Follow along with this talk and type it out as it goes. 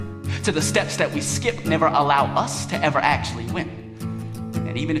to the steps that we skip never allow us to ever actually win.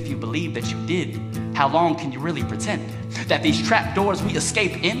 And even if you believe that you did, how long can you really pretend that these trap doors we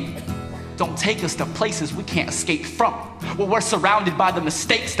escape in don't take us to places we can't escape from? Well, we're surrounded by the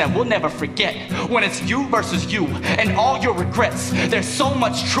mistakes that we'll never forget. When it's you versus you and all your regrets, there's so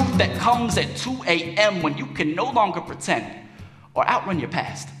much truth that comes at 2 a.m. when you can no longer pretend or outrun your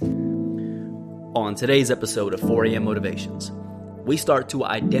past. On today's episode of 4 a.m. Motivations, we start to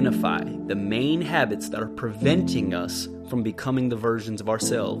identify the main habits that are preventing us from becoming the versions of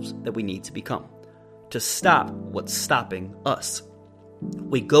ourselves that we need to become, to stop what's stopping us.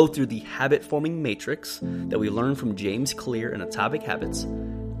 We go through the habit-forming matrix that we learned from James Clear in Atomic Habits,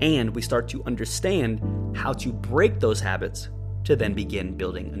 and we start to understand how to break those habits to then begin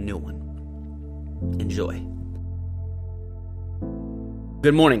building a new one. Enjoy.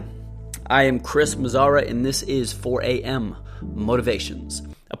 Good morning. I am Chris Mazzara, and this is 4 a.m. Motivations,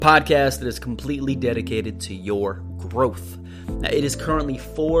 a podcast that is completely dedicated to your growth. Now, it is currently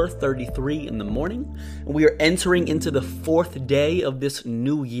 4:33 in the morning, and we are entering into the fourth day of this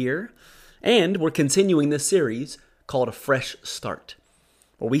new year, and we're continuing this series called A Fresh Start,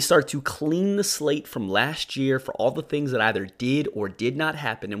 where we start to clean the slate from last year for all the things that either did or did not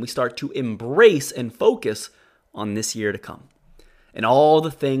happen, and we start to embrace and focus on this year to come, and all the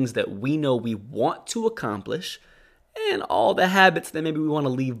things that we know we want to accomplish, and all the habits that maybe we want to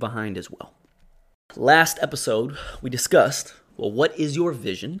leave behind as well. Last episode, we discussed, well, what is your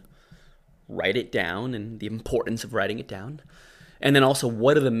vision? Write it down and the importance of writing it down. And then also,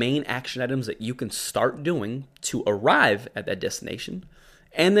 what are the main action items that you can start doing to arrive at that destination?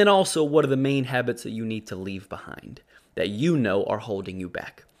 And then also, what are the main habits that you need to leave behind that you know are holding you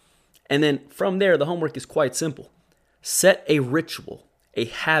back? And then from there, the homework is quite simple. Set a ritual, a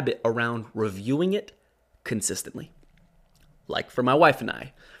habit around reviewing it consistently. Like for my wife and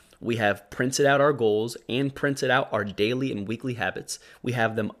I, we have printed out our goals and printed out our daily and weekly habits. We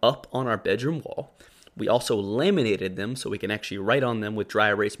have them up on our bedroom wall. We also laminated them so we can actually write on them with dry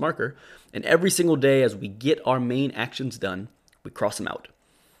erase marker. And every single day as we get our main actions done, we cross them out.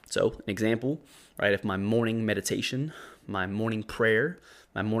 So an example, right, if my morning meditation, my morning prayer,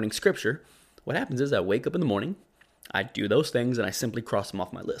 my morning scripture, what happens is I wake up in the morning, I do those things, and I simply cross them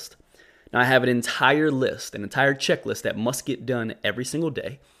off my list. Now I have an entire list, an entire checklist that must get done every single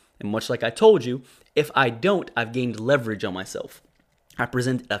day. And much like I told you, if I don't, I've gained leverage on myself. I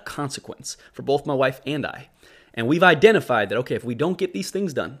present a consequence for both my wife and I. And we've identified that, okay, if we don't get these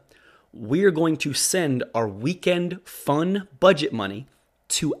things done, we're going to send our weekend fun budget money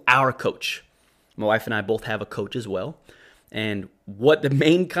to our coach. My wife and I both have a coach as well. And what the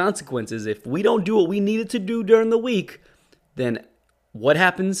main consequence is, if we don't do what we needed to do during the week, then what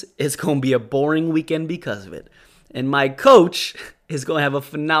happens is going to be a boring weekend because of it. And my coach is going to have a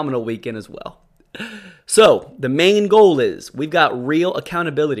phenomenal weekend as well. So the main goal is we've got real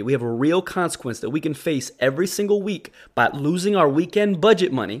accountability. We have a real consequence that we can face every single week by losing our weekend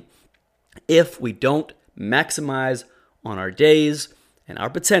budget money if we don't maximize on our days and our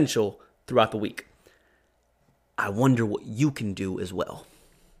potential throughout the week. I wonder what you can do as well.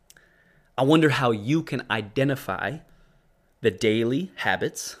 I wonder how you can identify the daily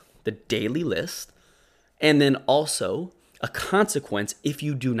habits, the daily list, and then also a consequence if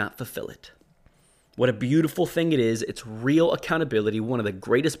you do not fulfill it. What a beautiful thing it is. It's real accountability. One of the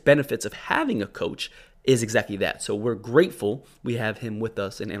greatest benefits of having a coach is exactly that. So we're grateful we have him with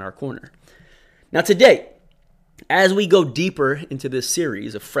us and in our corner. Now today, as we go deeper into this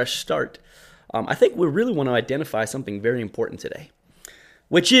series of Fresh Start, I think we really want to identify something very important today,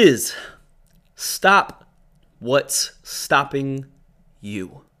 which is stop what's stopping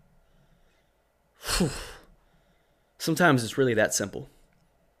you. Sometimes it's really that simple.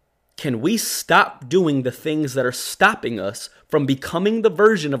 Can we stop doing the things that are stopping us from becoming the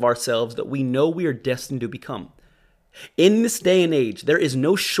version of ourselves that we know we are destined to become? In this day and age, there is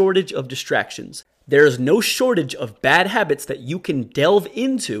no shortage of distractions. There is no shortage of bad habits that you can delve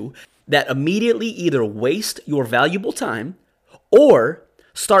into that immediately either waste your valuable time or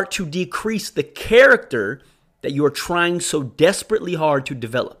start to decrease the character that you are trying so desperately hard to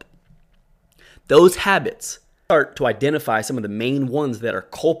develop. Those habits start to identify some of the main ones that are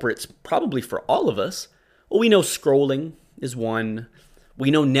culprits probably for all of us. Well, we know scrolling is one.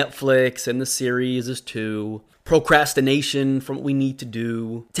 We know Netflix and the series is two. Procrastination from what we need to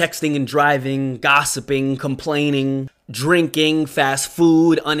do. Texting and driving, gossiping, complaining, drinking, fast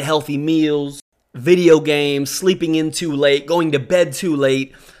food, unhealthy meals, video games, sleeping in too late, going to bed too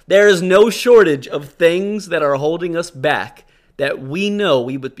late. There is no shortage of things that are holding us back that we know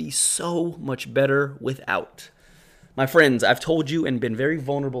we would be so much better without. My friends, I've told you and been very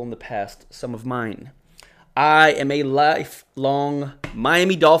vulnerable in the past, some of mine. I am a lifelong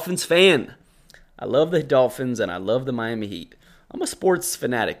Miami Dolphins fan. I love the Dolphins and I love the Miami Heat. I'm a sports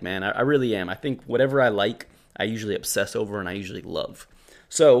fanatic, man. I really am. I think whatever I like, I usually obsess over and I usually love.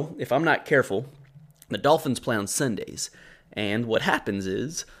 So, if I'm not careful, the Dolphins play on Sundays. And what happens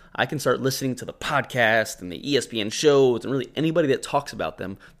is I can start listening to the podcast and the ESPN shows and really anybody that talks about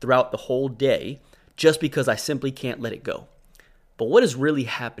them throughout the whole day just because I simply can't let it go. But what is really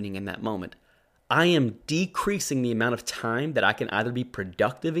happening in that moment? I am decreasing the amount of time that I can either be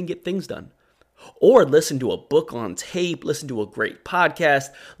productive and get things done, or listen to a book on tape, listen to a great podcast,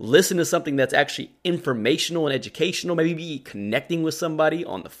 listen to something that's actually informational and educational, maybe be connecting with somebody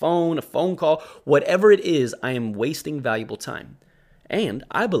on the phone, a phone call, whatever it is, I am wasting valuable time. And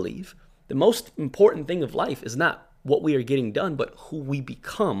I believe the most important thing of life is not what we are getting done, but who we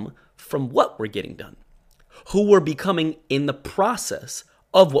become from what we're getting done. Who we're becoming in the process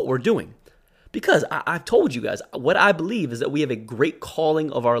of what we're doing. Because I've told you guys, what I believe is that we have a great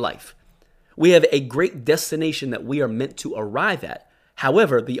calling of our life. We have a great destination that we are meant to arrive at.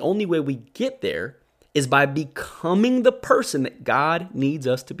 However, the only way we get there is by becoming the person that God needs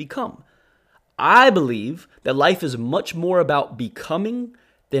us to become. I believe that life is much more about becoming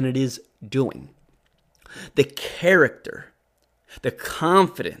than it is doing. The character, the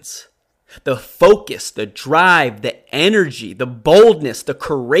confidence, the focus, the drive, the energy, the boldness, the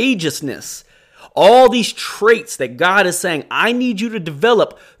courageousness, all these traits that God is saying, I need you to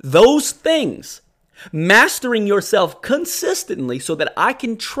develop those things, mastering yourself consistently so that I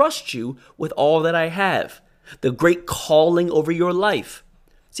can trust you with all that I have. The great calling over your life.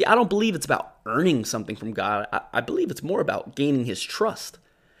 See, I don't believe it's about earning something from God. I believe it's more about gaining His trust.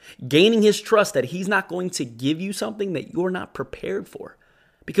 Gaining His trust that He's not going to give you something that you're not prepared for.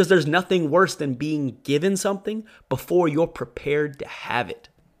 Because there's nothing worse than being given something before you're prepared to have it.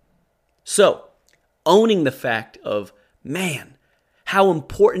 So, owning the fact of, man, how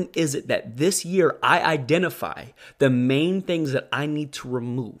important is it that this year I identify the main things that I need to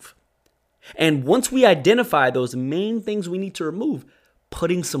remove? And once we identify those main things we need to remove,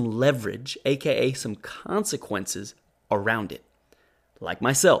 putting some leverage, aka some consequences around it. Like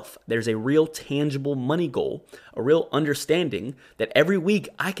myself, there's a real tangible money goal, a real understanding that every week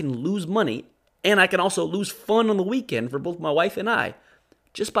I can lose money and I can also lose fun on the weekend for both my wife and I,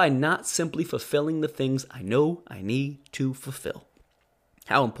 just by not simply fulfilling the things I know I need to fulfill.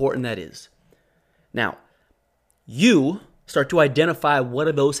 How important that is. Now, you start to identify what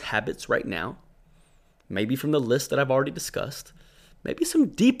are those habits right now, maybe from the list that I've already discussed, maybe some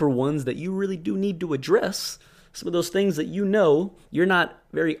deeper ones that you really do need to address, some of those things that you know you're not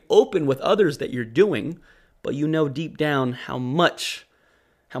very open with others that you're doing, but you know deep down how much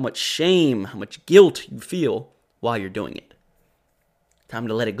shame, how much guilt you feel while you're doing it. Time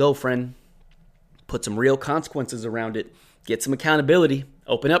to let it go, friend. Put some real consequences around it. Get some accountability.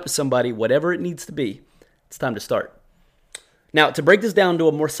 Open up to somebody, whatever it needs to be. It's time to start. Now, to break this down to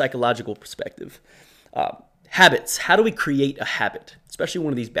a more psychological perspective, habits. How do we create a habit, especially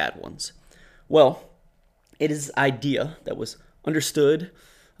one of these bad ones? Well, it is an idea that was understood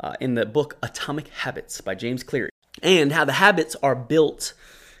in the book Atomic Habits by James Clear. And how the habits are built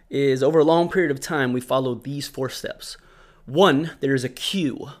is over a long period of time, we follow these 4 steps. 1, there's a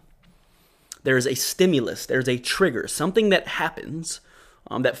cue. There's a stimulus. There's a trigger. Something that happens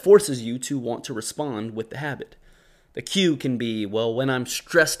that forces you to want to respond with the habit. The cue can be, well, when I'm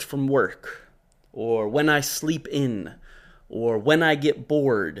stressed from work, or when I sleep in, or when I get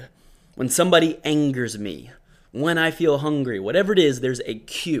bored, when somebody angers me, when I feel hungry, whatever it is, there's a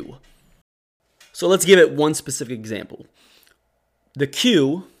cue. So let's give it one specific example. The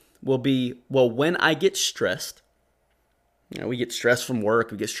cue will be, well, when I get stressed, we get stressed from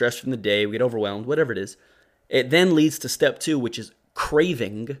work, we get stressed from the day, we get overwhelmed, whatever it is. It then leads to step 2, which is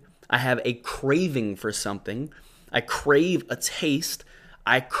craving. I have a craving for something. I crave a taste.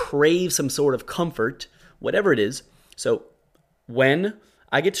 I crave some sort of comfort, whatever it is. So when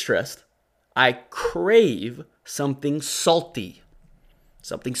I get stressed, I crave something salty,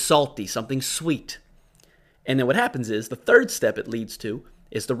 something sweet. And then what happens is the 3rd step it leads to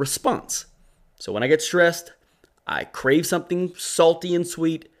is the response. So when I get stressed, I crave something salty and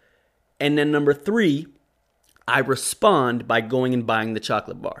sweet. And then number 3, I respond by going and buying the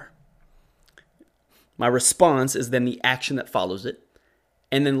chocolate bar. My response is then the action that follows it.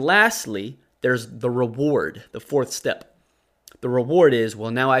 And then lastly, there's the reward, the 4th step. The reward is, well,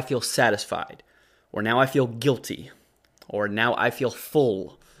 now I feel satisfied, or now I feel guilty, or now I feel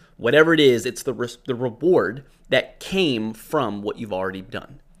full. Whatever it is, it's the reward that came from what you've already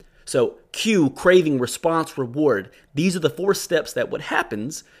done. So cue, craving, response, reward. These are the 4 steps that what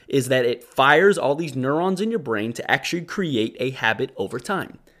happens is that it fires all these neurons in your brain to actually create a habit over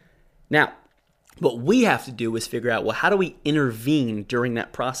time. Now, what we have to do is figure out, well, how do we intervene during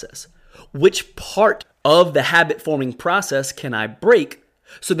that process? Which part of the habit forming process can I break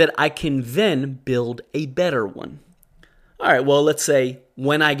so that I can then build a better one? All right, well, let's say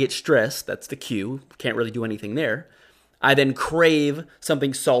when I get stressed, that's the cue, can't really do anything there. I then crave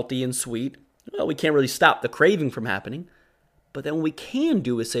something salty and sweet. Well, we can't really stop the craving from happening. But then what we can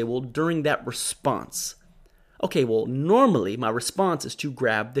do is say, well, during that response, okay, well, normally my response is to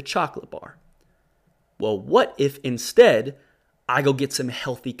grab the chocolate bar. Well, what if instead I go get some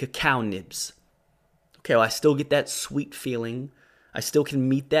healthy cacao nibs? Okay, well, I still get that sweet feeling. I still can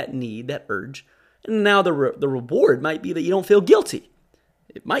meet that need, that urge. And now the reward might be that you don't feel guilty.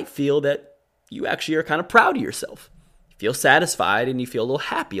 It might feel that you actually are kind of proud of yourself. You feel satisfied and you feel a little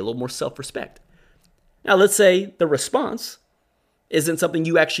happy, a little more self-respect. Now, let's say the response isn't something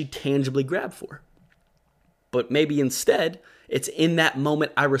you actually tangibly grab for. But maybe instead, it's in that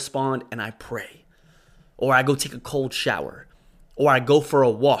moment I respond and I pray. Or I go take a cold shower. Or I go for a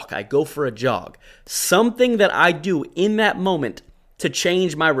walk. I go for a jog. Something that I do in that moment to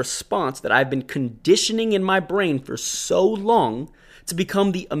change my response that I've been conditioning in my brain for so long to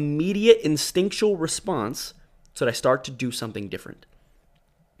become the immediate instinctual response so that I start to do something different.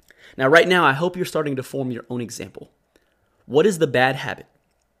 Now, right now, I hope you're starting to form your own example. What is the bad habit?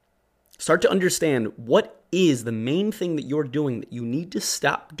 Start to understand what is the main thing that you're doing that you need to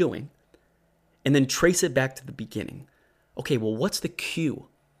stop doing, and then trace it back to the beginning. Okay, well, what's the cue?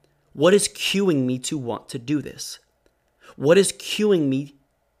 What is cueing me to want to do this? What is cueing me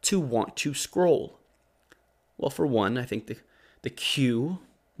to want to scroll? Well, for one, I think the cue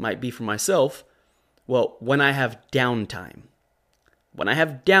might be for myself, well, when I have downtime. When I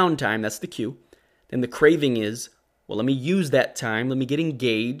have downtime, that's the cue. Then the craving is, well, let me use that time. Let me get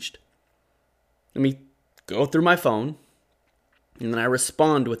engaged. Let me go through my phone. And then I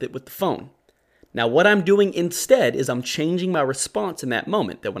respond with it with the phone. Now, what I'm doing instead is I'm changing my response in that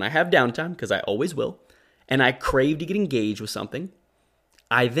moment. That when I have downtime, because I always will, and I crave to get engaged with something,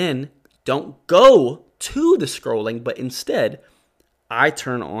 I then don't go to the scrolling, but instead I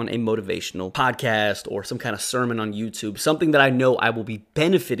turn on a motivational podcast or some kind of sermon on YouTube, something that I know I will be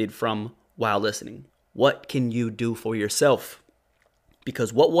benefited from while listening. What can you do for yourself?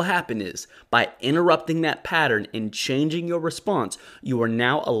 Because what will happen is, by interrupting that pattern and changing your response, you are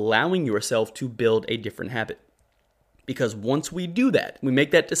now allowing yourself to build a different habit. Because once we do that, we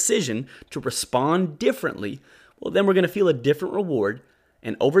make that decision to respond differently, well, then we're going to feel a different reward,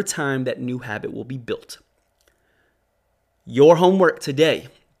 and over time, that new habit will be built. Your homework today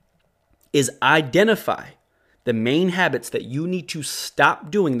is identify the main habits that you need to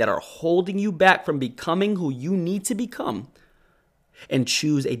stop doing that are holding you back from becoming who you need to become, and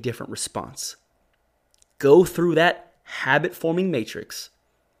choose a different response. Go through that habit-forming matrix,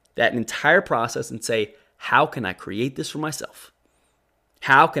 that entire process, and say, how can I create this for myself?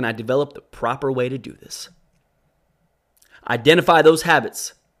 How can I develop the proper way to do this? Identify those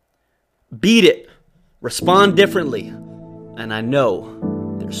habits. Beat it. Respond differently. And I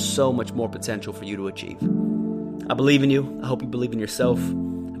know there's so much more potential for you to achieve. I believe in you. I hope you believe in yourself.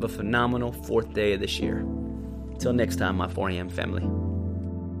 Have a phenomenal 4th day of this year. Until next time, my 4am family.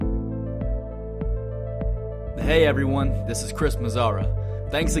 Hey everyone, this is Chris Mazzara.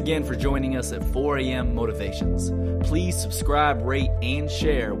 Thanks again for joining us at 4am Motivations. Please subscribe, rate, and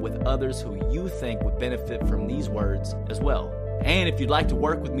share with others who you think would benefit from these words as well. And if you'd like to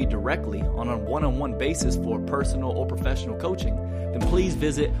work with me directly on a one-on-one basis for personal or professional coaching, then please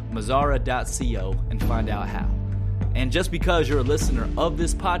visit mazzara.co and find out how. And just because you're a listener of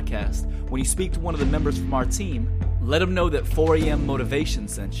this podcast, when you speak to one of the members from our team, let them know that 4am Motivation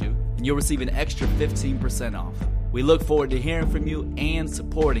sent you, and you'll receive an extra 15% off. We look forward to hearing from you and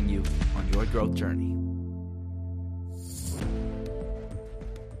supporting you on your growth journey.